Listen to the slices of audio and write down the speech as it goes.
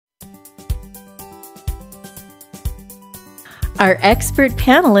Our expert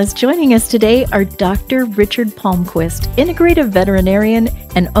panelists joining us today are Dr. Richard Palmquist, integrative veterinarian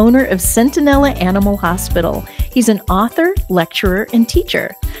and owner of Centinela Animal Hospital. He's an author, lecturer, and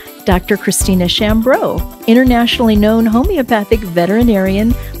teacher. Dr. Christina Chambreau, internationally known homeopathic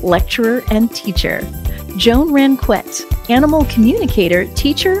veterinarian, lecturer, and teacher. Joan Ranquet, animal communicator,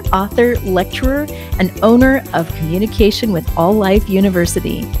 teacher, author, lecturer, and owner of Communication with All Life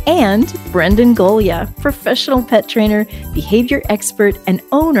University. And Brendan Golia, professional pet trainer, behavior expert, and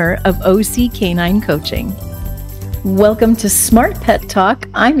owner of OC Canine Coaching. Welcome to Smart Pet Talk.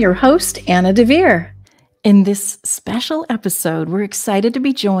 I'm your host, Anna DeVere. In this special episode, we're excited to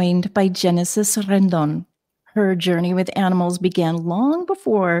be joined by Genesis Rendon. Her journey with animals began long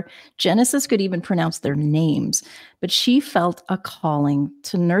before Genesis could even pronounce their names, but she felt a calling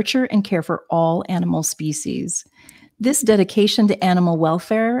to nurture and care for all animal species. This dedication to animal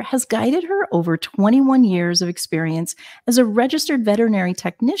welfare has guided her over 21 years of experience as a registered veterinary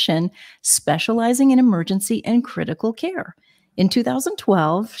technician specializing in emergency and critical care. In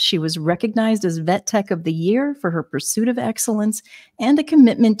 2012, she was recognized as Vet Tech of the Year for her pursuit of excellence and a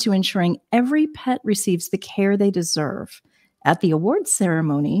commitment to ensuring every pet receives the care they deserve. At the awards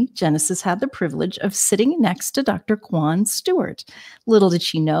ceremony, Genesis had the privilege of sitting next to Dr. Kwan Stewart. Little did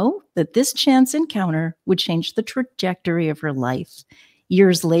she know that this chance encounter would change the trajectory of her life.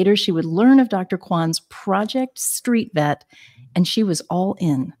 Years later, she would learn of Dr. Kwan's Project Street Vet, and she was all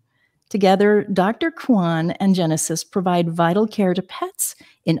in. Together, Dr. Kwan and Genesis provide vital care to pets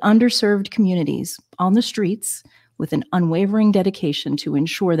in underserved communities on the streets with an unwavering dedication to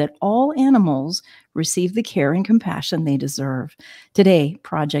ensure that all animals receive the care and compassion they deserve. Today,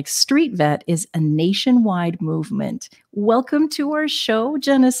 Project Street Vet is a nationwide movement. Welcome to our show,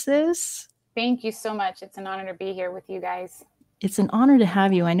 Genesis. Thank you so much. It's an honor to be here with you guys. It's an honor to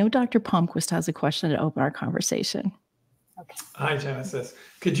have you. I know Dr. Palmquist has a question to open our conversation. Okay. Hi, Genesis.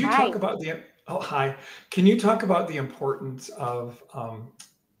 Could you talk about Can you talk about the importance of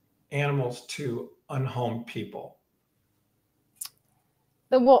animals to unhomed people?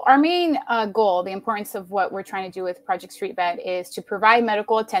 Our main goal, the importance of what we're trying to do with Project Street Vet is to provide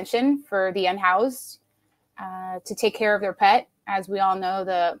medical attention for the unhoused, to take care of their pet. As we all know,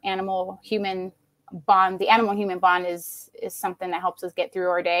 the animal-human bond is something that helps us get through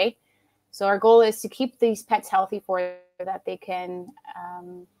our day. So our goal is to keep these pets healthy for that they can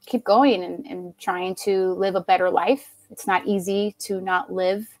keep going and trying to live a better life. It's not easy to not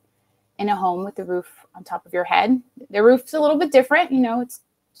live in a home with the roof on top of your head. The roof's a little bit different, it's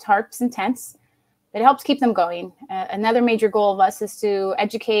tarps and tents, but it helps keep them going. Another major goal of us is to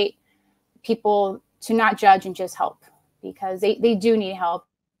educate people to not judge and just help, because they do need help.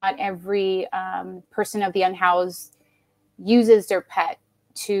 Not every person of the unhoused uses their pet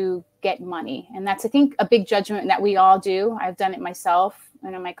to get money. And that's, I think, a big judgment that we all do. I've done it myself.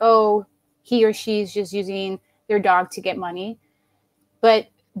 And I'm like, oh, he or she's just using their dog to get money. But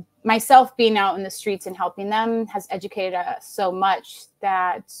myself being out in the streets and helping them has educated us so much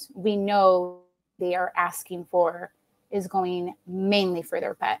that we know they are asking for is going mainly for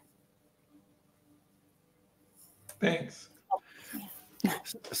their pet. Thanks.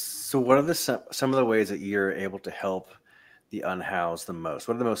 So what are some of the ways that you're able to help the unhoused the most?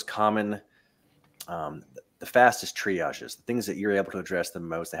 What are the most common, the fastest triages, the things that you're able to address the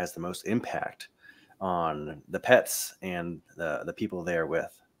most, that has the most impact on the pets and the people they're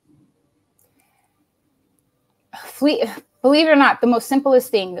with? Believe it or not, the most simplest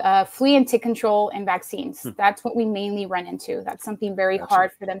thing, flea and tick control and vaccines. That's what we mainly run into. That's something very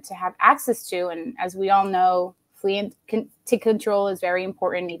hard for them to have access to. And as we all know, flea and tick control is very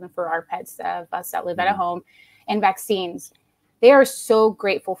important, even for our pets, of us that live at a home, and vaccines. They are so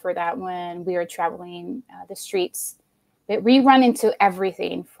grateful for that when we are traveling the streets. But we run into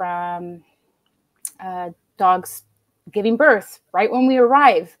everything from dogs giving birth right when we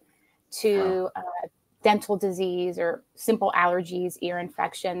arrive to dental disease or simple allergies, ear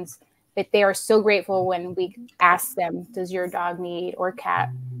infections. But they are so grateful when we ask them, does your dog need or cat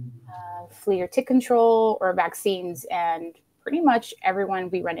flea or tick control or vaccines? And pretty much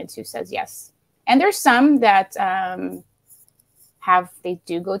everyone we run into says yes. And there's some that they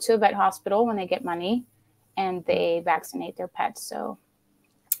do go to a vet hospital when they get money and they vaccinate their pets. So,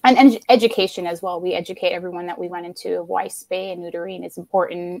 and education as well. We educate everyone that we run into of why spay and neutering is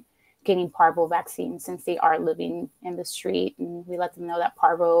important, getting parvo vaccines since they are living in the street. And we let them know that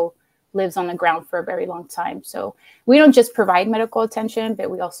parvo lives on the ground for a very long time. So we don't just provide medical attention,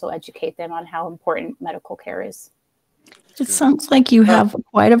 but we also educate them on how important medical care is. It sounds like you have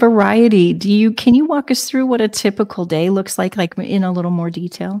quite a variety. Can you walk us through what a typical day looks like in a little more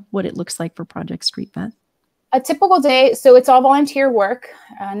detail, what it looks like for Project Street Vet? A typical day, so it's all volunteer work.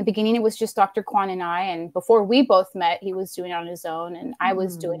 In the beginning, it was just Dr. Kwan and I, and before we both met, he was doing it on his own, and I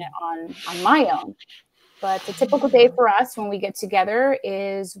was doing it on my own. But the typical day for us when we get together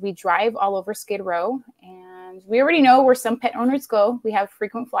is we drive all over Skid Row, and we already know where some pet owners go. We have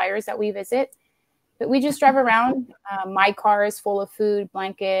frequent flyers that we visit, but we just drive around. My car is full of food,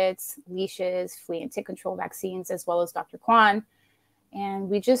 blankets, leashes, flea and tick control vaccines, as well as Dr. Kwan. And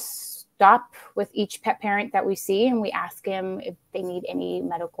we just stop with each pet parent that we see, and we ask them if they need any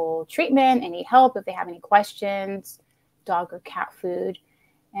medical treatment, any help, if they have any questions, dog or cat food.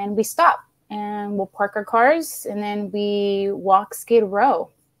 And we stop and we'll park our cars, and then we walk Skid Row.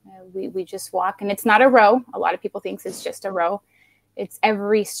 We just walk, and it's not a row. A lot of people think it's just a row. It's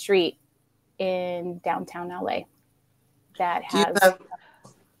every street in downtown LA that has.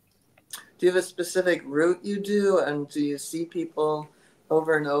 Do you have a specific route you do, and do you see people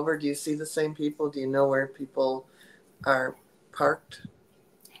over and over? Do you see the same people? Do you know where people are parked?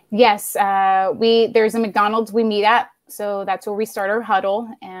 Yes, there's a McDonald's we meet at, so that's where we start our huddle,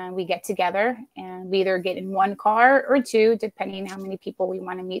 and we get together, and we either get in one car or two, depending how many people we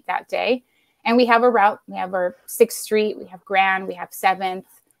want to meet that day. And we have a route. We have our 6th Street, we have Grand, we have 7th.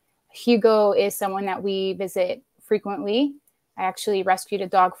 Hugo is someone that we visit frequently. I actually rescued a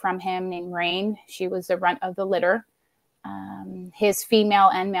dog from him named Rain. She was the runt of the litter. His female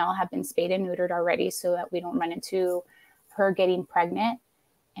and male have been spayed and neutered already, so that we don't run into her getting pregnant.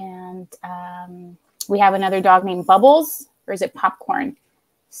 And we have another dog named Bubbles, or is it Popcorn?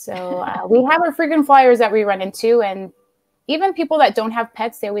 So we have our frequent flyers that we run into, and even people that don't have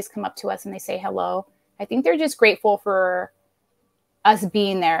pets, they always come up to us and they say hello. I think they're just grateful for us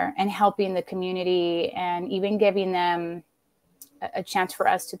being there and helping the community, and even giving them a chance for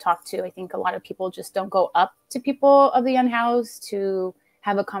us to talk to. I think a lot of people just don't go up to people of the unhoused to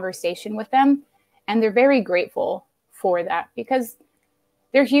have a conversation with them. And they're very grateful for that, because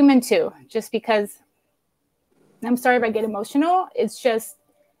they're human too. Just because, I'm sorry if I get emotional, it's just,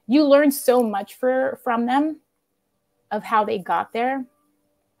 you learn so much from them of how they got there.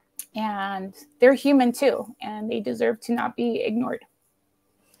 And they're human too, and they deserve to not be ignored.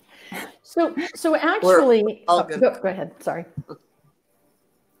 So actually, go ahead. Sorry.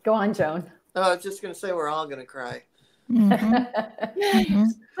 Go on, Joan. I was just going to say, we're all going to cry. Mm-hmm.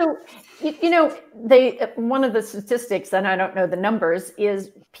 So, one of the statistics, and I don't know the numbers, is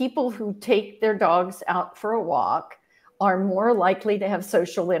people who take their dogs out for a walk are more likely to have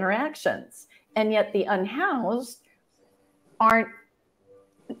social interactions. And yet the unhoused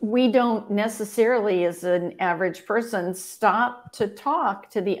we don't necessarily, as an average person, stop to talk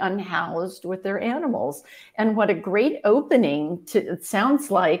to the unhoused with their animals. And what a great opening it sounds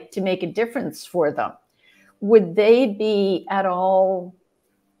like, to make a difference for them. Would they be at all,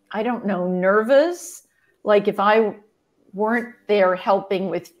 I don't know, nervous? Like if I weren't there helping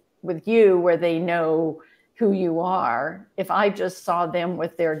with you, where they know who you are, if I just saw them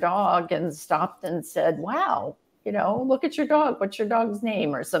with their dog and stopped and said, wow, look at your dog. What's your dog's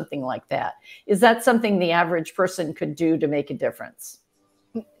name? Or something like that. Is that something the average person could do to make a difference?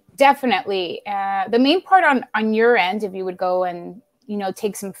 Definitely. The main part on your end, if you would go and,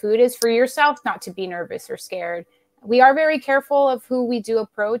 take some food, is for yourself not to be nervous or scared. We are very careful of who we do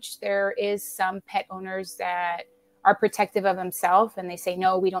approach. There is some pet owners that are protective of themselves, and they say,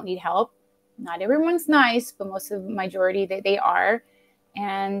 no, we don't need help. Not everyone's nice, but most of the majority, they are.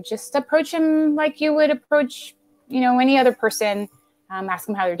 And just approach them like you would approach any other person. Ask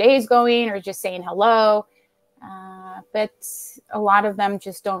them how their day is going, or just saying hello. But a lot of them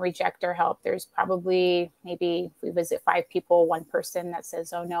just don't reject our help. There's probably, maybe if we visit 5 people, 1 person that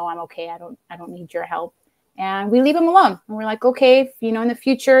says, oh no, I'm okay. I don't need your help. And we leave them alone. And we're like, okay, if, in the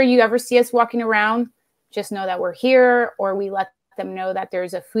future you ever see us walking around, just know that we're here. Or we let them know that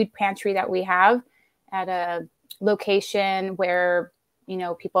there's a food pantry that we have at a location where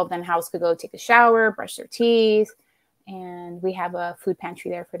people of the house could go take a shower, brush their teeth, and we have a food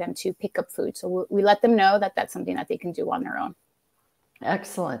pantry there for them to pick up food. So we let them know that that's something that they can do on their own.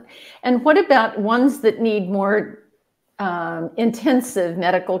 Excellent. And what about ones that need more intensive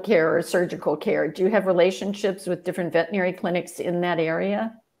medical care or surgical care? Do you have relationships with different veterinary clinics in that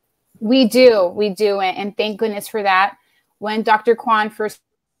area? We do. And thank goodness for that. When Dr. Kwan first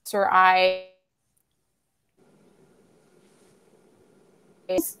or I,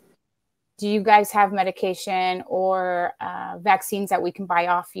 do you guys have medication or vaccines that we can buy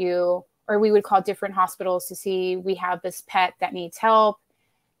off you? Or we would call different hospitals to see, we have this pet that needs help.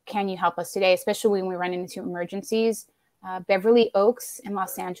 Can you help us today? Especially when we run into emergencies. Beverly Oaks in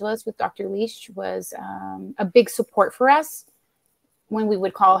Los Angeles with Dr. Leash was a big support for us. When we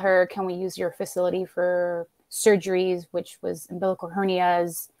would call her, can we use your facility for surgeries, which was umbilical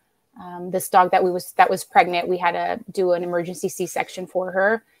hernias. This dog that was pregnant, we had to do an emergency C-section for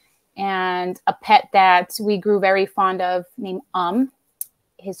her. And a pet that we grew very fond of named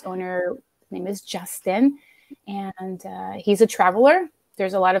His owner name is Justin, and he's a traveler.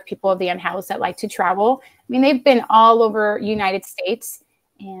 There's a lot of people of the unhoused that like to travel. I mean, they've been all over United States,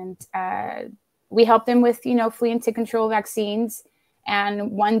 and we help them with, flea and tick control vaccines.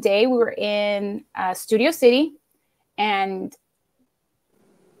 And one day we were in Studio City, and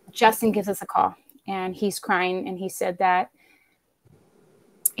Justin gives us a call, and he's crying, and he said that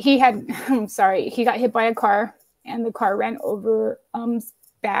he got hit by a car, and the car ran over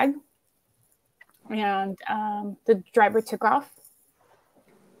bag, and the driver took off.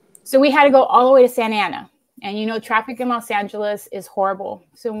 So we had to go all the way to Santa Ana, and traffic in Los Angeles is horrible.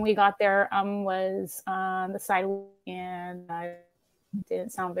 So when we got there, was on the sidewalk, and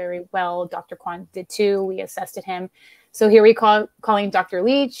didn't sound very well. Dr. Kwan did too. We assessed him. So here we calling Dr.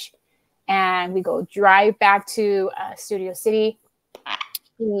 Leach, and we go drive back to Studio City.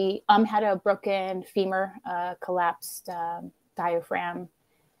 He had a broken femur, collapsed diaphragm.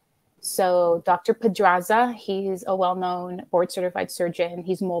 So Dr. Pedraza, he's a well-known board-certified surgeon.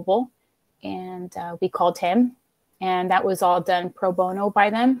 He's mobile, and we called him, and that was all done pro bono by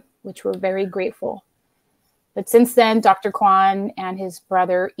them, which we're very grateful. But since then, Dr. Kwan and his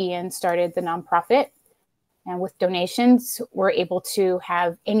brother Ian started the nonprofit, and with donations, we're able to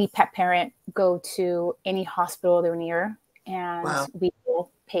have any pet parent go to any hospital they're near, and wow. We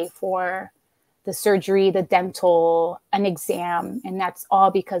will pay for the surgery, the dental, an exam. And that's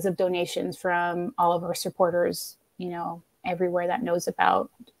all because of donations from all of our supporters, everywhere that knows about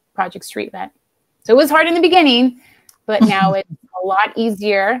Project Street Vet. So it was hard in the beginning, but now it's a lot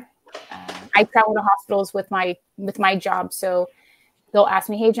easier. I travel to hospitals with my job. So they'll ask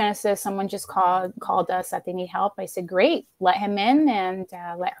me, hey, Genesis, someone just called us that they need help. I said, great, let him in and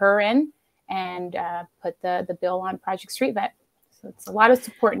let her in, and put the bill on Project Street Vet. So it's a lot of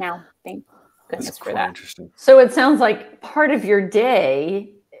support now. Thank goodness for that. Interesting. So it sounds like part of your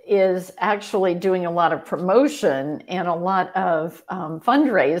day is actually doing a lot of promotion and a lot of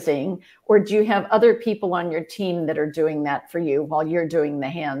fundraising, or do you have other people on your team that are doing that for you while you're doing the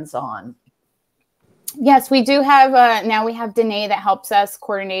hands-on? Yes, we do have, now we have Danae that helps us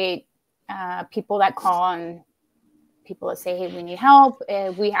coordinate people that call and people that say, hey, we need help.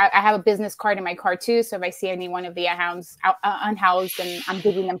 I have a business card in my car too. So if I see any one of the unhoused and I'm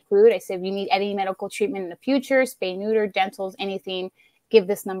giving them food, I say, if you need any medical treatment in the future, spay, neuter, dentals, anything, give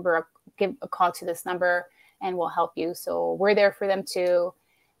a call to this number and we'll help you. So we're there for them too.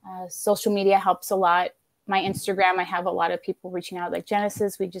 Social media helps a lot. My Instagram, I have a lot of people reaching out like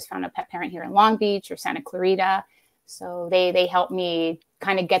Genesis. We just found a pet parent here in Long Beach or Santa Clarita. So they help me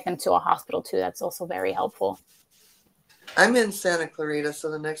kind of get them to a hospital too. That's also very helpful. I'm in Santa Clarita, so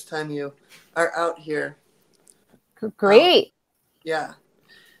the next time you are out here. Great. Yeah.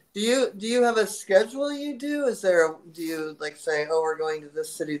 Do you have a schedule you do? Do you like say, oh, we're going to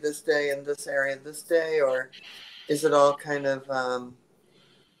this city this day and this area this day, or is it all kind of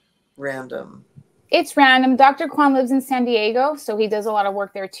random? It's random. Dr. Kwan lives in San Diego, so he does a lot of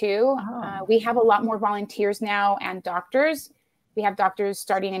work there too. Oh. We have a lot more volunteers now and doctors. We have doctors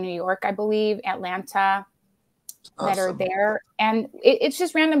starting in New York, I believe, Atlanta, that are there. And it's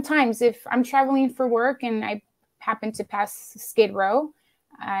just random times. If I'm traveling for work and I happen to pass Skid Row,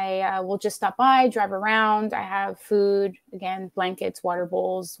 I will just stop by, drive around. I have food, again, blankets, water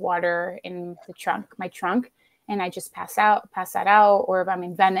bowls, water in my trunk, and I just pass that out. Or if I'm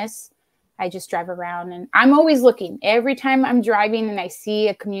in Venice, I just drive around, and I'm always looking. Every time I'm driving and I see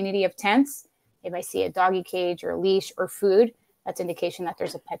a community of tents, if I see a doggy cage or a leash or food, that's indication that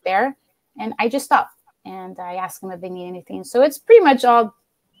there's a pet there. And I just stop and I ask them if they need anything. So it's pretty much all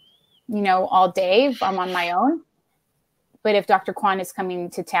day if I'm on my own. But if Dr. Kwan is coming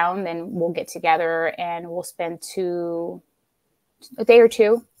to town, then we'll get together and we'll spend a day or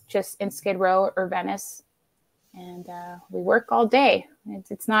two just in Skid Row or Venice. And we work all day.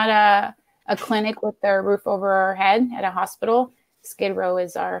 It's not a clinic with a roof over our head at a hospital. Skid Row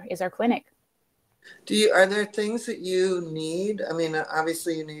is our clinic. Are there things that you need? I mean,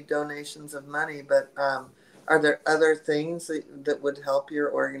 obviously you need donations of money, but are there other things that would help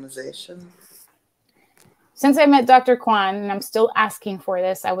your organization? Since I met Dr. Kwan, and I'm still asking for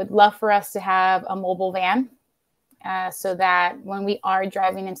this, I would love for us to have a mobile van so that when we are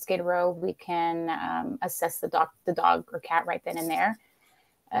driving in Skid Row, we can assess the dog or cat right then and there.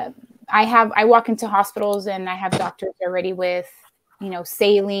 I walk into hospitals and I have doctors already with,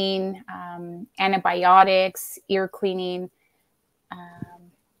 saline, antibiotics, ear cleaning.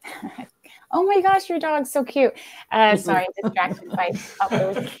 oh my gosh, your dog's so cute. Sorry, distracted by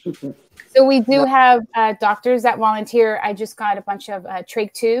others. So we do have doctors that volunteer. I just got a bunch of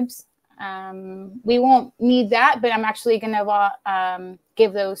trach tubes. We won't need that, but I'm actually going to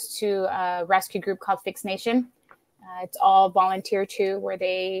give those to a rescue group called Fix Nation. It's all volunteer too, where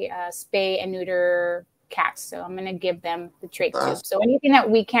they spay and neuter cats. So I'm going to give them the trach tube. So anything that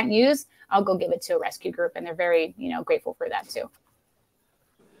we can't use, I'll go give it to a rescue group, and they're very, grateful for that too.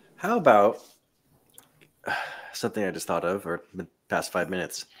 How about something I just thought of, or the past 5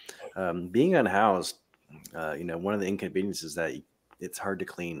 minutes? Being unhoused, one of the inconveniences is that it's hard to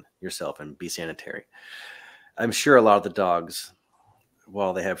clean yourself and be sanitary. I'm sure a lot of the dogs,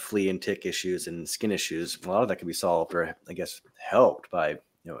 while they have flea and tick issues and skin issues, a lot of that can be solved, or I guess helped by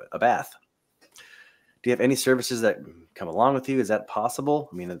a bath. Do you have any services that come along with you? Is that possible?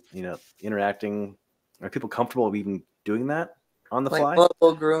 I mean, interacting, are people comfortable even doing that on the fly?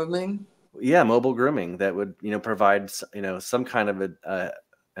 Mobile grooming? Yeah, mobile grooming that would, provide, some kind of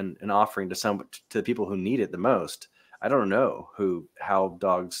an offering to the people who need it the most. I don't know how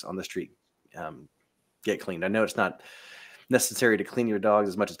dogs on the street get cleaned. I know it's not necessary to clean your dogs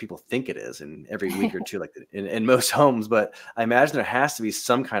as much as people think it is, and every week or two, like in most homes. But I imagine there has to be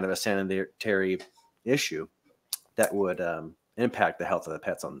some kind of a sanitary issue that would impact the health of the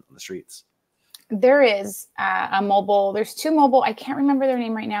pets on the streets. There is there's two mobile, I can't remember their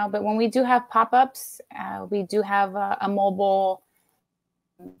name right now, but when we do have pop-ups, we do have a mobile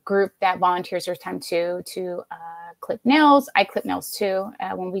group that volunteers their time to clip nails. I clip nails too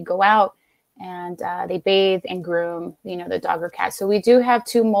when we go out, and they bathe and groom, the dog or cat. So we do have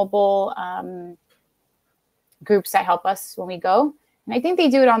two mobile groups that help us when we go. And I think they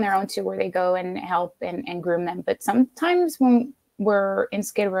do it on their own too, where they go and help and groom them. But sometimes when we're in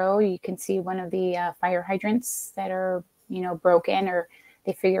Skid Row, you can see one of the fire hydrants that are, broken, or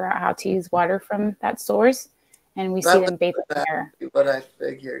they figure out how to use water from that source. And we see them bathing there. What I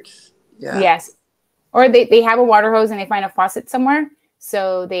figured. Yeah. Yes. Or they have a water hose and they find a faucet somewhere.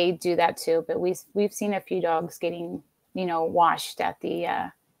 So they do that too. But we've seen a few dogs getting, washed at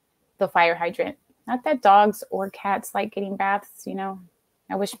the fire hydrant. Not that dogs or cats like getting baths,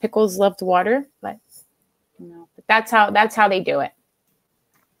 I wish Pickles loved water, but but that's how they do it.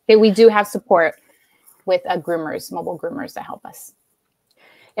 We do have support with mobile groomers that help us.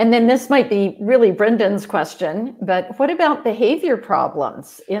 And then this might be really Brendan's question, but what about behavior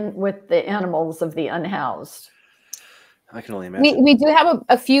problems with the animals of the unhoused? I can only imagine. We do have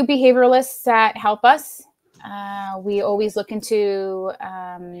a few behavioralists that help us. We always look into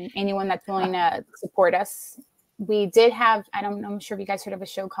anyone that's willing to support us. We did have, I'm sure if you guys heard of a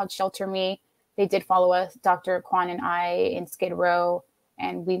show called Shelter Me. They did follow us, Dr. Kwan and I, in Skid Row,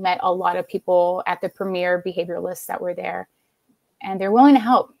 and we met a lot of people at the premier behavioralists that were there, and they're willing to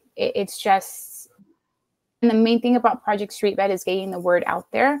help. It's just, and the main thing about Project Street Vet is getting the word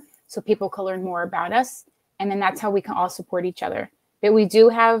out there so people can learn more about us, and then that's how we can all support each other. But we do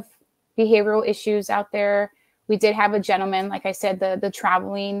have behavioral issues out there. We did have a gentleman, like I said, the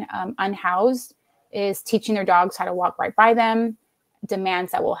traveling unhoused is teaching their dogs how to walk right by them,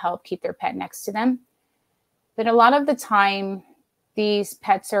 demands that will help keep their pet next to them. But a lot of the time, these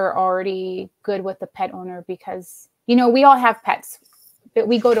pets are already good with the pet owner because, we all have pets, but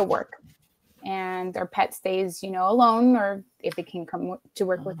we go to work and our pet stays, alone, or if it can come to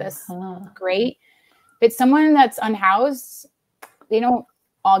work with us, great. But someone that's unhoused, they don't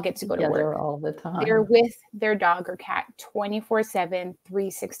all get to go to work all the time. They're with their dog or cat 24/7,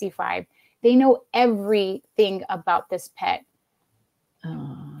 365. They know everything about this pet.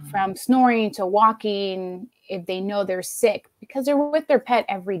 From snoring to walking, if they know they're sick, because they're with their pet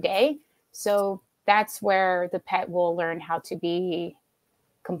every day. So that's where the pet will learn how to be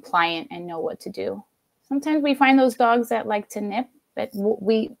compliant and know what to do. Sometimes we find those dogs that like to nip, but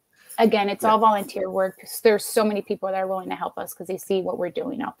it's all volunteer work. There's so many people that are willing to help us because they see what we're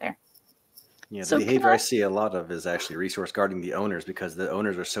doing out there. Yeah, the behavior I see a lot of is actually resource guarding the owners, because the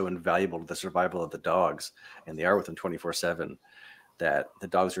owners are so invaluable to the survival of the dogs, and they are with them 24/7. That the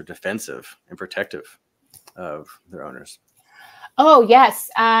dogs are defensive and protective of their owners. Oh,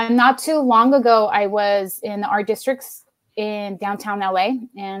 yes. Not too long ago, I was in the art districts in downtown LA,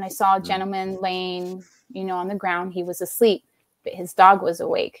 and I saw a gentleman laying, on the ground. He was asleep, but his dog was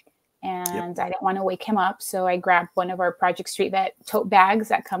awake, and I didn't want to wake him up. So I grabbed one of our Project Street Vet tote bags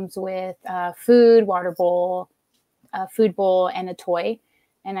that comes with food, water bowl, a food bowl, and a toy.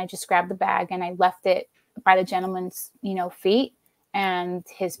 And I just grabbed the bag and I left it by the gentleman's, feet. And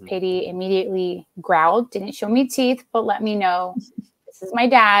his pitty immediately growled, didn't show me teeth, but let me know, this is my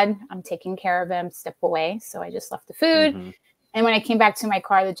dad. I'm taking care of him. Step away. So I just left the food, And when I came back to my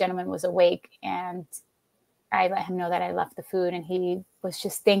car, the gentleman was awake, and I let him know that I left the food, and he was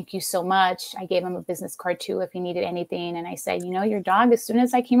just, thank you so much. I gave him a business card too if he needed anything. And I said, you know, your dog, as soon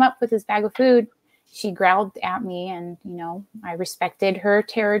as I came up with his bag of food, she growled at me, and, you know, I respected her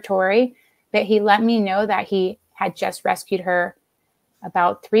territory, but he let me know that he had just rescued her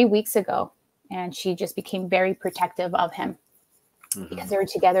about 3 weeks ago. And she just became very protective of him because they were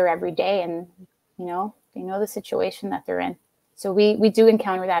together every day, and, you know, they know the situation that they're in. So we do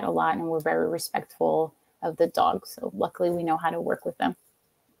encounter that a lot, and we're very respectful of the dog. So luckily we know how to work with them.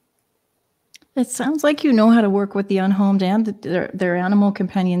 It sounds like you know how to work with the unhomed and their animal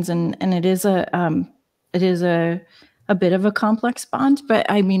companions, and it is a bit of a complex bond. But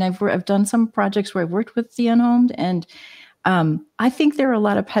I mean, I've done some projects where I've worked with the unhomed, and I think there are a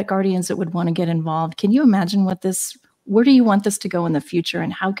lot of pet guardians that would want to get involved. Can you imagine where do you want this to go in the future?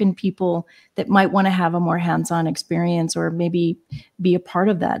 And how can people that might want to have a more hands-on experience or maybe be a part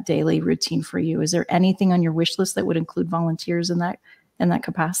of that daily routine for you? Is there anything on your wish list that would include volunteers in that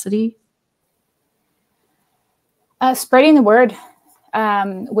capacity? Spreading the word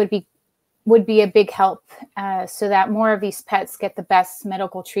would be a big help, so that more of these pets get the best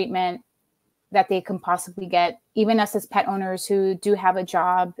medical treatment that they can possibly get. Even us as pet owners who do have a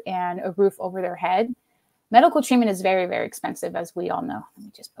job and a roof over their head, medical treatment is very, very expensive, as we all know. Let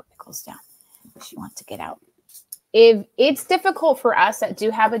me just put Pickles down. She wants to get out. If it's difficult for us that do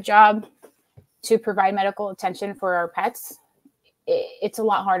have a job to provide medical attention for our pets, it's a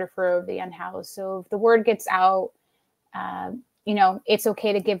lot harder for the unhoused. So if the word gets out, you know, it's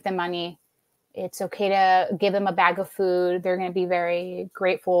okay to give them money. It's okay to give them a bag of food. They're going to be very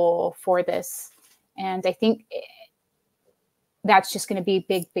grateful for this. And I think that's just going to be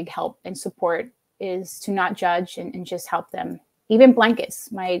big, big help and support, is to not judge and just help them. Even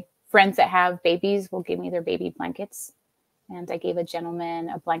blankets. My friends that have babies will give me their baby blankets. And I gave a gentleman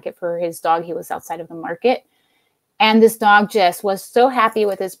a blanket for his dog. He was outside of the market. And this dog just was so happy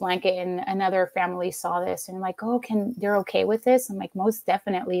with this blanket. And another family saw this and like, oh, they're okay with this? I'm like, most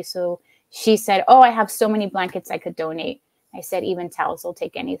definitely. So she said, oh, I have so many blankets I could donate. I said, even towels, will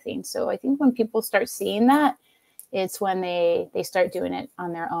take anything. So I think when people start seeing that, it's when they start doing it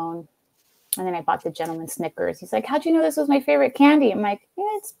on their own. And then I bought the gentleman Snickers. He's like, how'd you know this was my favorite candy? I'm like, yeah,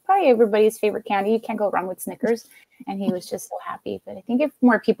 it's probably everybody's favorite candy. You can't go wrong with Snickers. And he was just so happy. But I think if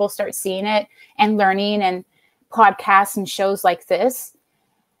more people start seeing it and learning, and podcasts and shows like this,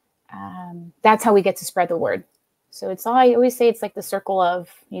 that's how we get to spread the word. So I always say it's like the circle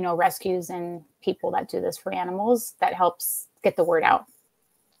of, you know, rescues and people that do this for animals that helps get the word out.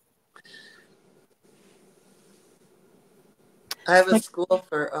 I have a school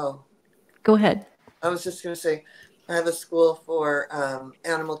for, Go ahead. I was just going to say, I have a school for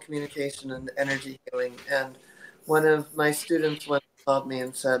animal communication and energy healing. And one of my students once called me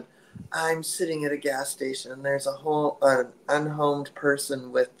and said, I'm sitting at a gas station and there's an unhomed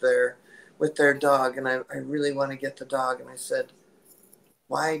person with their dog. And I really want to get the dog. And I said,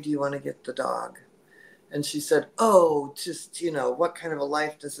 why do you want to get the dog? And she said, oh, just, you know, what kind of a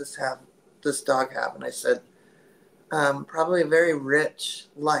life does this dog have? And I said, probably a very rich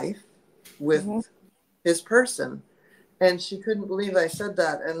life with his person. And she couldn't believe I said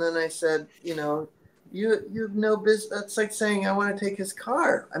that. And then I said, you know, you have no business. That's like saying I want to take his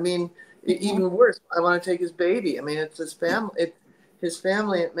car. I mean, even worse, I want to take his baby. I mean, it's his family. His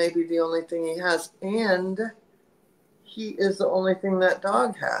family, it may be the only thing he has. And he is the only thing that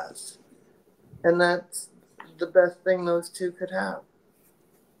dog has. And that's the best thing those two could have.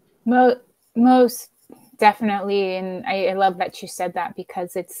 Most definitely. And I love that you said that,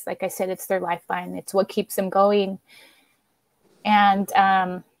 because it's, like I said, it's their lifeline. It's what keeps them going. And,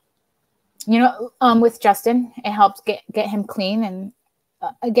 you know, with Justin, it helps get him clean. And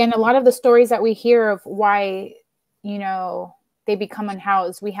again, a lot of the stories that we hear of why, you know, they become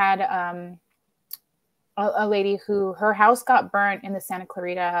unhoused. We had a lady who, her house got burnt in the Santa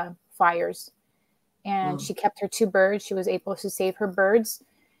Clarita fires, and she kept her 2 birds. She was able to save her birds,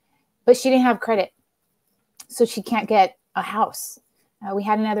 but she didn't have credit, so she can't get a house. We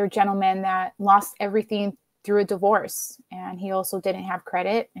had another gentleman that lost everything through a divorce, and he also didn't have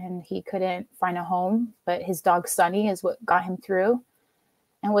credit, and he couldn't find a home, but his dog Sunny is what got him through.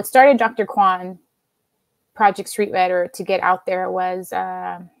 And what started Dr. Kwan Project Street Vet, or to get out there, was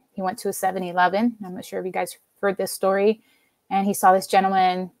he went to a 7-Eleven. I'm not sure if you guys heard this story, and he saw this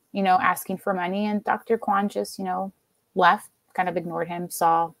gentleman, you know, asking for money, and Dr. Kwan just, you know, left, kind of ignored him,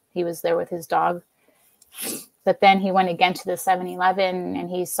 saw he was there with his dog. But then he went again to the 7-Eleven, and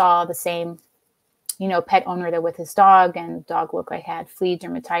he saw the same, you know, pet owner there with his dog, and the dog looked like had flea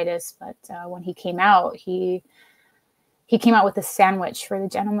dermatitis. But when he came out, he he came out with a sandwich for the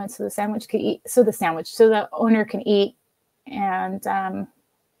gentleman so the owner can eat. And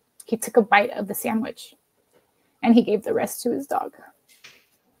he took a bite of the sandwich and he gave the rest to his dog.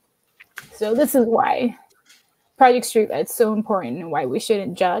 So this is why Project Street Vet is so important, and why we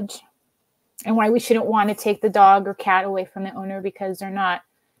shouldn't judge, and why we shouldn't want to take the dog or cat away from the owner because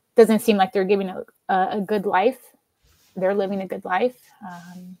doesn't seem like they're giving a good life. They're living a good life.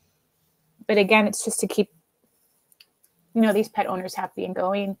 But again, it's just to keep, these pet owners happy and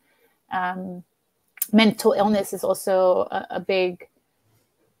going. Mental illness is also a big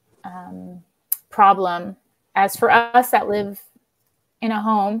problem. As for us that live in a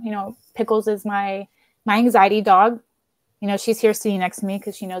home, Pickles is my anxiety dog. She's here sitting next to me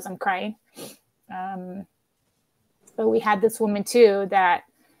because she knows I'm crying. But we had this woman too that,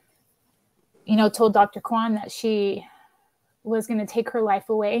 told Dr. Kwan that she was going to take her life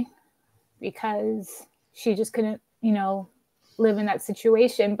away because she just couldn't, live in that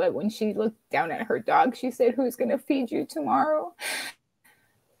situation. But when she looked down at her dog, she said, "Who's going to feed you tomorrow?"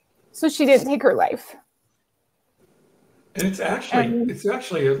 So she didn't take her life. And it's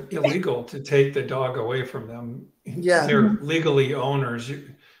actually illegal to take the dog away from them. Yeah. They're legally owners.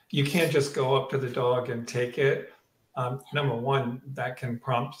 You can't just go up to the dog and take it. Number one, that can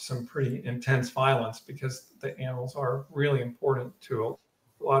prompt some pretty intense violence because the animals are really important to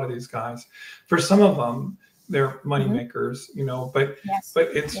a lot of these guys. For some of them, they're money makers, but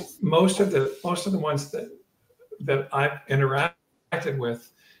it's most of the ones that I've interacted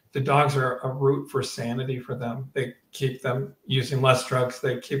with, the dogs are a route for sanity for them. They keep them using less drugs.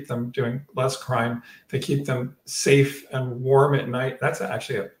 They keep them doing less crime. They keep them safe and warm at night. That's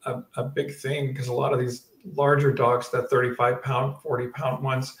actually a big thing because a lot of these larger dogs, the 35-pound, 40-pound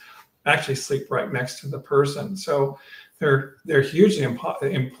ones, actually sleep right next to the person. So they're hugely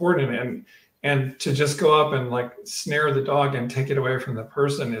important. And to just go up and like snare the dog and take it away from the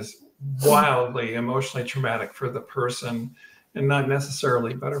person is wildly emotionally traumatic for the person, and not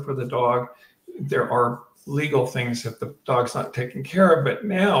necessarily better for the dog. There are legal things if the dog's not taken care of, but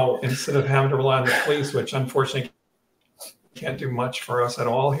now instead of having to rely on the police, which unfortunately can't do much for us at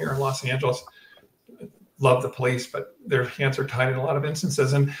all here in Los Angeles, love the police, but their hands are tied in a lot of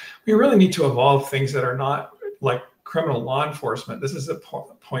instances. And we really need to evolve things that are not like criminal law enforcement. This is a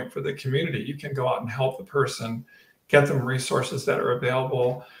point for the community. You can go out and help the person, get them resources that are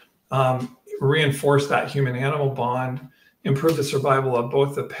available, reinforce that human-animal bond, improve the survival of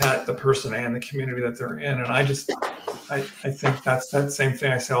both the pet, the person, and the community that they're in. And I think that's that same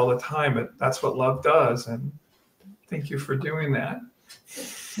thing I say all the time, but that's what love does. And thank you for doing that.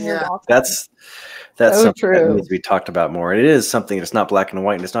 Yeah, that's so something true. That needs to be talked about more. It is something that's not black and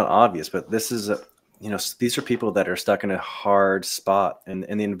white and it's not obvious, but this is these are people that are stuck in a hard spot, and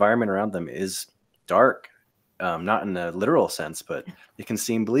the environment around them is dark, not in a literal sense, but it can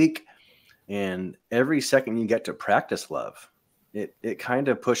seem bleak. And every second you get to practice love, it kind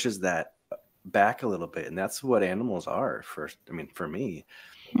of pushes that back a little bit. And that's what animals are for me.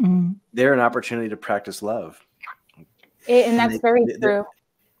 Mm-hmm. They're an opportunity to practice love. And that's very true.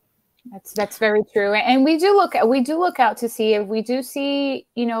 That's very true. And we do look out to see if we do see,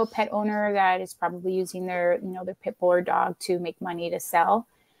 a pet owner that is probably using their pit bull or dog to make money to sell.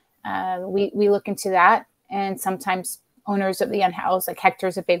 We look into that. And sometimes owners of the unhoused, like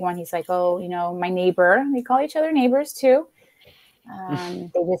Hector's a big one. He's like, "Oh, my neighbor," they call each other neighbors too.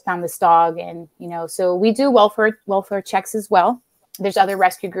 They just found this dog, and so we do welfare checks as well. There's other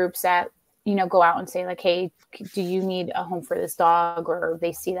rescue groups that go out and say like, "Hey, do you need a home for this dog?" Or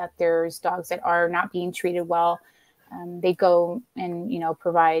they see that there's dogs that are not being treated well. They go and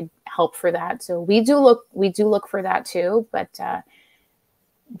provide help for that. So we do look for that too. But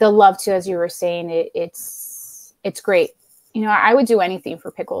the love too, as you were saying, it's great. I would do anything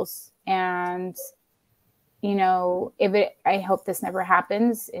for Pickles. And, I hope this never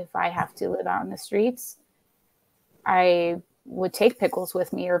happens. If I have to live out in the streets, I would take Pickles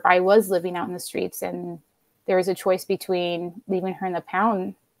with me. Or if I was living out in the streets and there was a choice between leaving her in the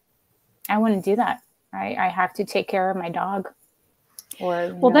pound, I wouldn't do that. I have to take care of my dog.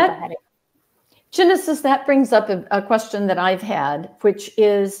 Or, Genesis, that brings up a question that I've had, which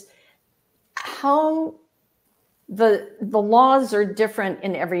is how the laws are different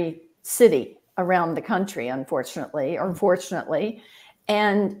in every city around the country, unfortunately or fortunately.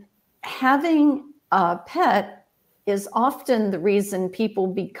 And having a pet is often the reason people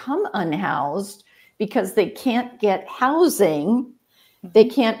become unhoused because they can't get housing. They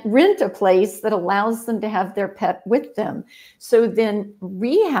can't rent a place that allows them to have their pet with them. So then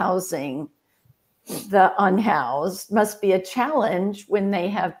rehousing the unhoused must be a challenge when they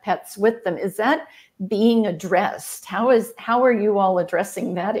have pets with them. Is that being addressed? How are you all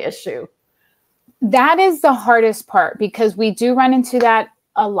addressing that issue? That is the hardest part, because we do run into that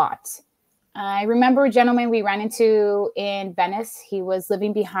a lot. I remember a gentleman we ran into in Venice. He was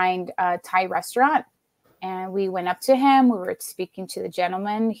living behind a Thai restaurant, and we went up to him. We were speaking to the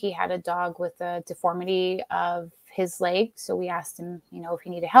gentleman. He had a dog with a deformity of his leg. So we asked him, if he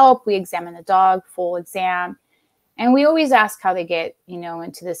needed help. We examined the dog, full exam. And we always ask how they get,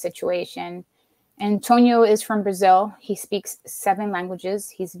 into the situation. Antonio is from Brazil. He speaks 7 languages.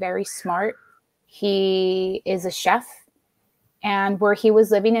 He's very smart. He is a chef. And where he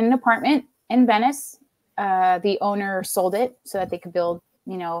was living in an apartment in Venice, the owner sold it so that they could build,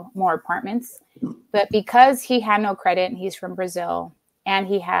 more apartments. But because he had no credit and he's from Brazil, and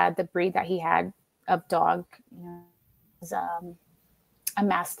he had the breed that he had of dog, was a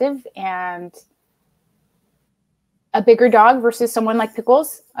Mastiff, and a bigger dog versus someone like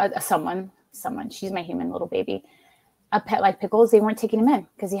Pickles, someone, she's my human little baby, a pet like Pickles, they weren't taking him in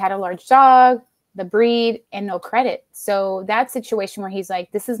because he had a large dog, the breed, and no credit. So that situation where he's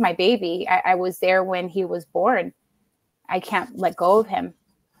like, this is my baby. I was there when he was born. I can't let go of him.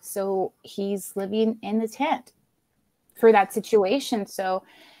 So he's living in the tent for that situation. So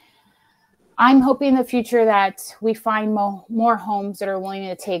I'm hoping in the future that we find more homes that are willing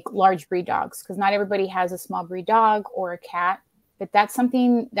to take large breed dogs, because not everybody has a small breed dog or a cat. But that's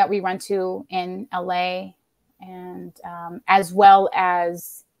something that we run to in LA, and as well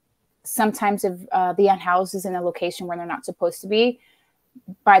as sometimes if the unhoused is in a location where they're not supposed to be,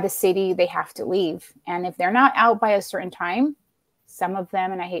 by the city, they have to leave. And if they're not out by a certain time, some of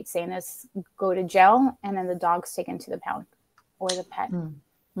them, and I hate saying this, go to jail, and then the dog's taken to the pound or the pet.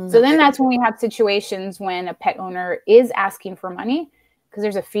 So then that's when we have situations when a pet owner is asking for money, because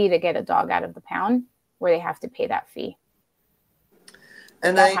there's a fee to get a dog out of the pound where they have to pay that fee.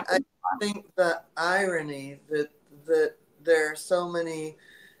 And I think the irony that there are so many,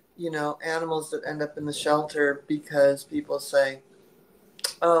 animals that end up in the shelter because people say,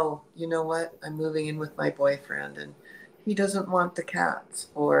 oh, you know what? I'm moving in with my boyfriend and he doesn't want the cats,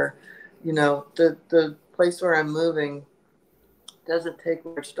 or, the place where I'm moving doesn't take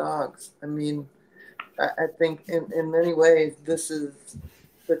large dogs. I mean, I think in many ways, this is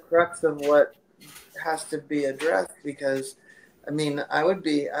the crux of what has to be addressed, because, I mean,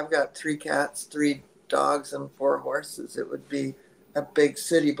 I've got 3 cats, 3 dogs, and 4 horses. It would be a big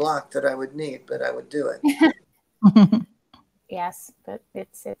city block that I would need, but I would do it. Yes, but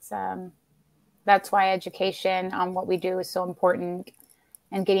it's that's why education on what we do is so important,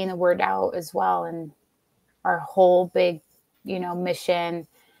 and getting the word out as well. And our whole big, mission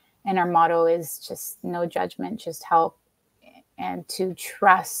and our motto is just no judgment, just help, and to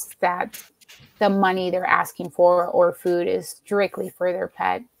trust that the money they're asking for or food is strictly for their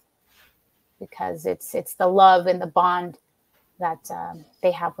pet, because it's the love and the bond that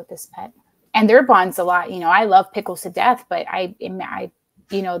they have with this pet. And their bond's a lot. I love Pickles to death, but I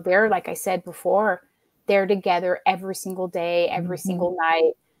they're, like I said before, they're together every single day, every single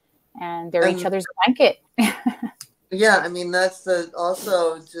night, and they're each other's blanket. Yeah, I mean, that's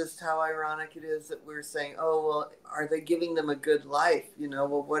also just how ironic it is that we're saying, oh, well, are they giving them a good life?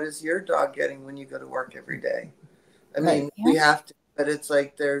 Well, what is your dog getting when you go to work every day? I mean, we have to, but it's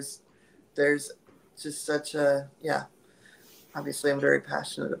like there's just such a, obviously I'm very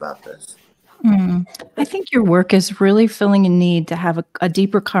passionate about this. I think your work is really filling a need to have a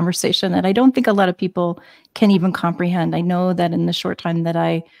deeper conversation that I don't think a lot of people can even comprehend. I know that in the short time that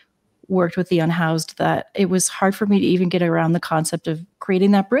I worked with the unhoused, that it was hard for me to even get around the concept of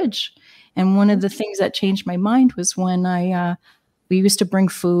creating that bridge. And one of the things that changed my mind was when we used to bring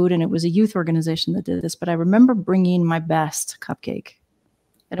food, and it was a youth organization that did this, but I remember bringing my best cupcake.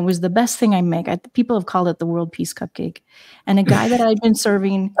 And it was the best thing I make. People have called it the world peace cupcake. And a guy that I'd been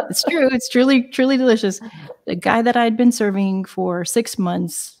serving, it's true, it's truly, truly delicious. The guy that I'd been serving for 6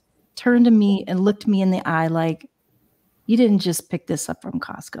 months turned to me and looked me in the eye like, you didn't just pick this up from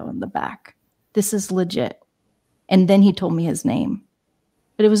Costco in the back. This is legit. And then he told me his name.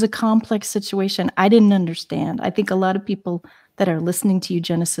 But it was a complex situation. I didn't understand. I think a lot of people that are listening to you,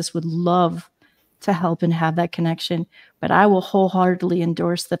 Genesis, would love to help and have that connection. But I will wholeheartedly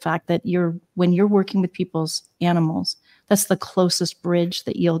endorse the fact that when you're working with people's animals, that's the closest bridge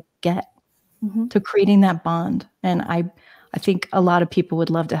that you'll get to creating that bond. And I think a lot of people would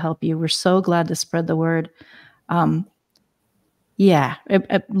love to help you. We're so glad to spread the word.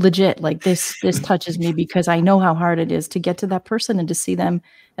 Legit, like this touches me, because I know how hard it is to get to that person and to see them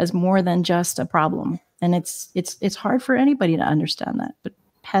as more than just a problem. And it's hard for anybody to understand that, but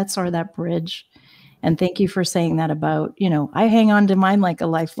pets are that bridge. And thank you for saying that about, I hang on to mine like a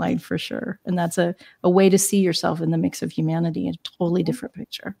lifeline for sure. And that's a way to see yourself in the mix of humanity, a totally different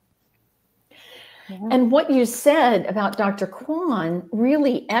picture. Yeah. And what you said about Dr. Kwan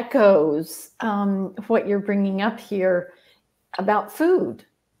really echoes what you're bringing up here about food.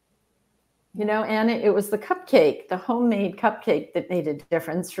 And it was the cupcake, the homemade cupcake that made a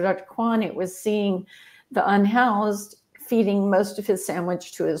difference. For Dr. Kwan, it was seeing the unhoused feeding most of his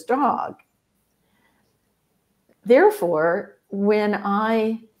sandwich to his dog. Therefore, when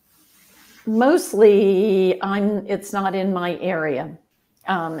it's not in my area.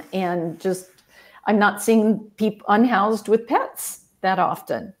 And I'm not seeing people unhoused with pets that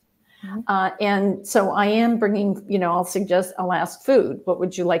often. And so I am bringing, I'll ask food. What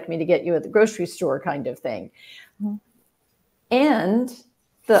would you like me to get you at the grocery store kind of thing? And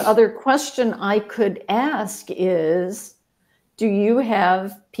the other question I could ask is, do you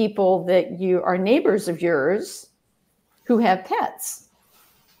have people that you are neighbors of yours who have pets?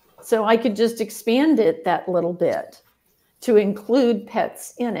 So I could just expand it that little bit to include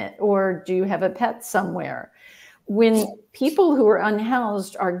pets in it. Or do you have a pet somewhere? When people who are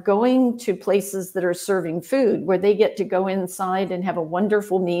unhoused are going to places that are serving food, where they get to go inside and have a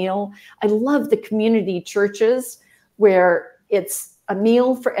wonderful meal. I love the community churches where it's a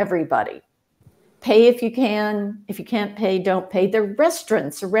meal for everybody. Pay if you can. If you can't pay, don't pay. There are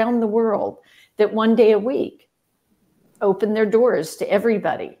restaurants around the world that one day a week open their doors to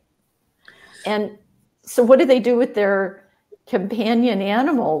everybody. And so what do they do with their companion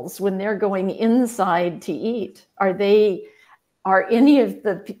animals when they're going inside to eat?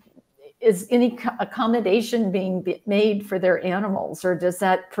 Is any accommodation being made for their animals, or does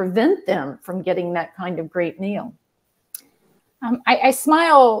that prevent them from getting that kind of great meal? I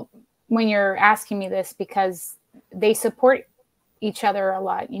smile when you're asking me this, because they support each other a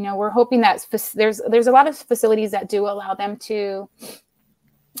lot. We're hoping that there's a lot of facilities that do allow them to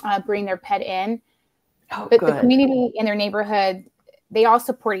bring their pet in. But good. The community in their neighborhood, they all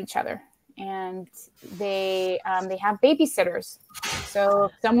support each other, and they have babysitters. So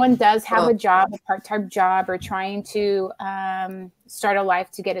if someone does have a job, a part-time job, or trying to start a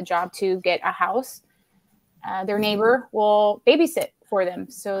life to get a job to get a house, their neighbor will babysit for them.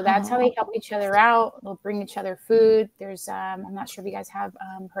 So that's how they help each other out. They'll bring each other food. There's I'm not sure if you guys have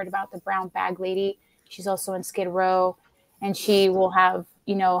heard about the brown bag lady. She's also in Skid Row, and she will have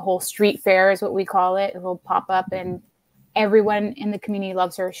a whole street fair is what we call it. It will pop up, and everyone in the community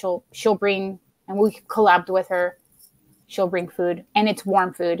loves her. She'll bring, and we collabed with her. She'll bring food, and it's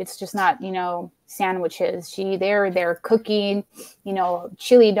warm food. It's just not, sandwiches. They're cooking,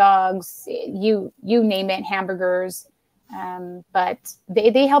 chili dogs, you name it, hamburgers. But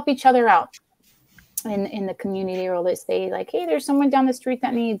they help each other out in the community, or they say like, hey, there's someone down the street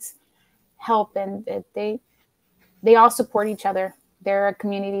that needs help, and they all support each other. They're a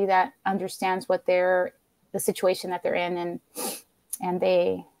community that understands the situation that they're in, and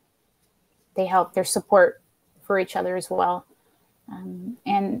they help. Their support for each other as well.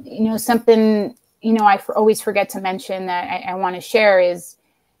 And something I always forget to mention that I want to share is,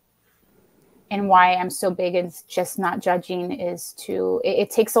 and why I'm so big is just not judging, is it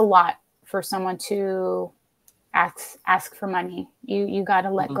takes a lot for someone to ask for money. You got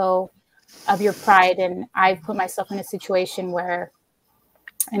to let go of your pride. And I've put myself in a situation where,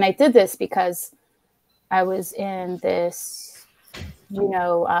 and I did this because I was in this,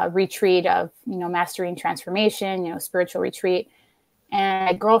 retreat of, mastering transformation, spiritual retreat. And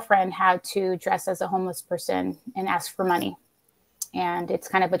my girlfriend had to dress as a homeless person and ask for money. And it's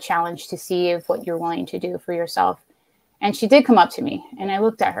kind of a challenge to see if what you're willing to do for yourself. And she did come up to me, and I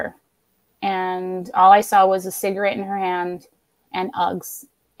looked at her, and all I saw was a cigarette in her hand and Uggs,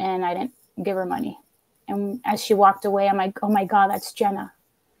 and I didn't give her money. And as she walked away, I'm like, oh my God, that's Jenna.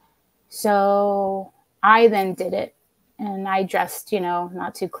 So I then did it, and I dressed,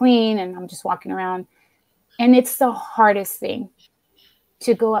 not too clean, and I'm just walking around. And it's the hardest thing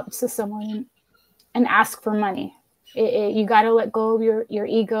to go up to someone and ask for money. You got to let go of your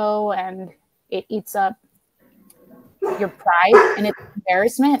ego, and it eats up your pride and its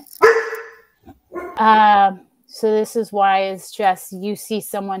embarrassment. So this is why it's just, you see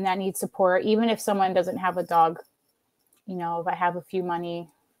someone that needs support, even if someone doesn't have a dog, if I have a few money,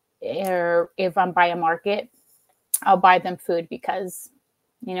 or if I'm by a market, I'll buy them food, because,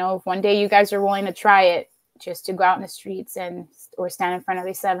 if one day you guys are willing to try it, just to go out in the streets or stand in front of a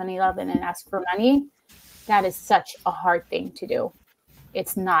 7-Eleven and ask for money, that is such a hard thing to do.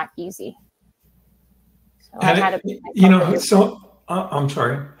 It's not easy. So I'm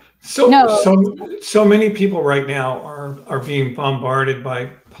sorry. No. So many people right now are being bombarded by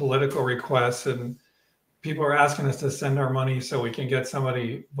political requests and people are asking us to send our money so we can get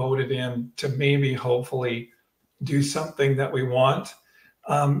somebody voted in to maybe hopefully do something that we want.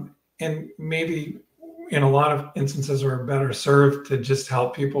 And maybe in a lot of instances we're better served to just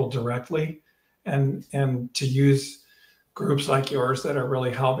help people directly and to use groups like yours that are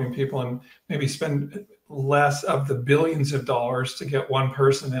really helping people, and maybe spend less of the billions of dollars to get one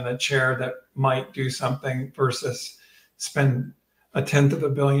person in a chair that might do something versus spend $1/10 of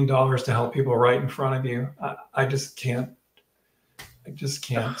 $1 billion to help people right in front of you. I just can't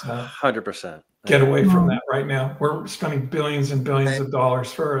 100%. Get away from that right now. We're spending billions and billions of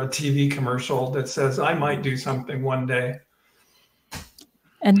dollars for a TV commercial that says I might do something one day.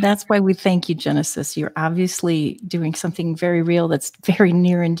 And that's why we thank you, Genesis. You're obviously doing something very real that's very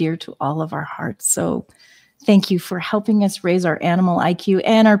near and dear to all of our hearts. So thank you for helping us raise our animal IQ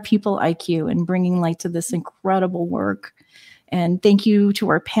and our people IQ and bringing light to this incredible work. And thank you to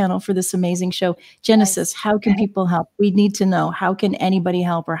our panel for this amazing show. Genesis, how can people help? We need to know, how can anybody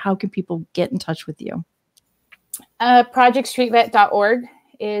help, or how can people get in touch with you? ProjectStreetVet.org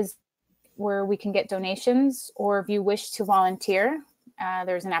is where we can get donations, or if you wish to volunteer,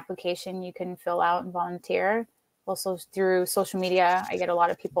 there's an application you can fill out and volunteer. Also through social media, I get a lot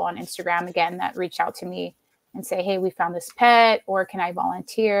of people on Instagram, again, that reach out to me and say, hey, we found this pet, or can I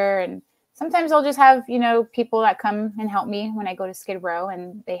volunteer? And sometimes I'll just have, people that come and help me when I go to Skid Row,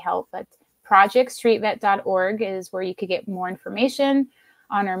 and they help. But ProjectStreetVet.org is where you could get more information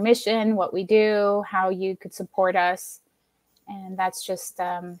on our mission, what we do, how you could support us. And that's just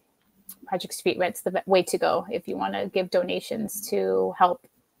Project Street Vet's the way to go if you want to give donations to help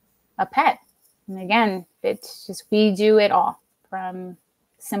a pet. And again, it's just, we do it all from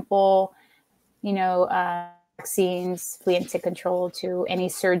simple, vaccines, flea and tick control, to any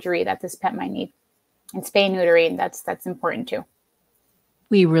surgery that this pet might need. And spay and neutering, that's important too.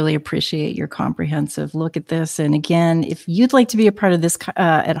 We really appreciate your comprehensive look at this. And again, if you'd like to be a part of this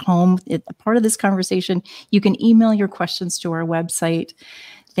at home, a part of this conversation, you can email your questions to our website.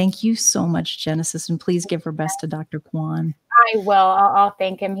 Thank you so much, Genesis. And please give her best to Dr. Kwan. I will. I'll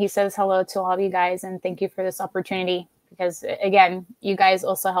thank him. He says hello to all of you guys, and thank you for this opportunity, because again, you guys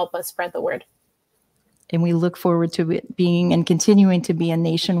also help us spread the word. And we look forward to it being and continuing to be a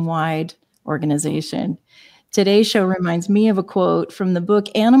nationwide organization. Today's show reminds me of a quote from the book,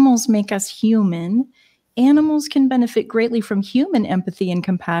 Animals Make Us Human. Animals can benefit greatly from human empathy and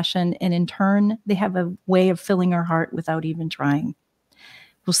compassion, and in turn, they have a way of filling our heart without even trying.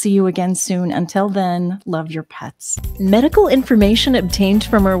 We'll see you again soon. Until then, love your pets. Medical information obtained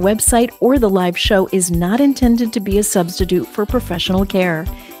from our website or the live show is not intended to be a substitute for professional care.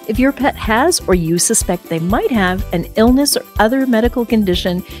 If your pet has, or you suspect they might have, an illness or other medical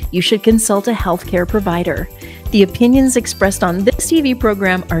condition, you should consult a healthcare provider. The opinions expressed on this TV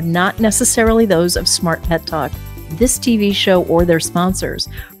program are not necessarily those of Smart Pet Talk, this TV show, or their sponsors.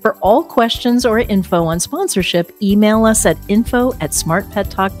 For all questions or info on sponsorship, email us at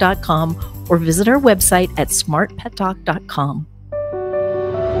info@smartpettalk.com or visit our website at smartpettalk.com.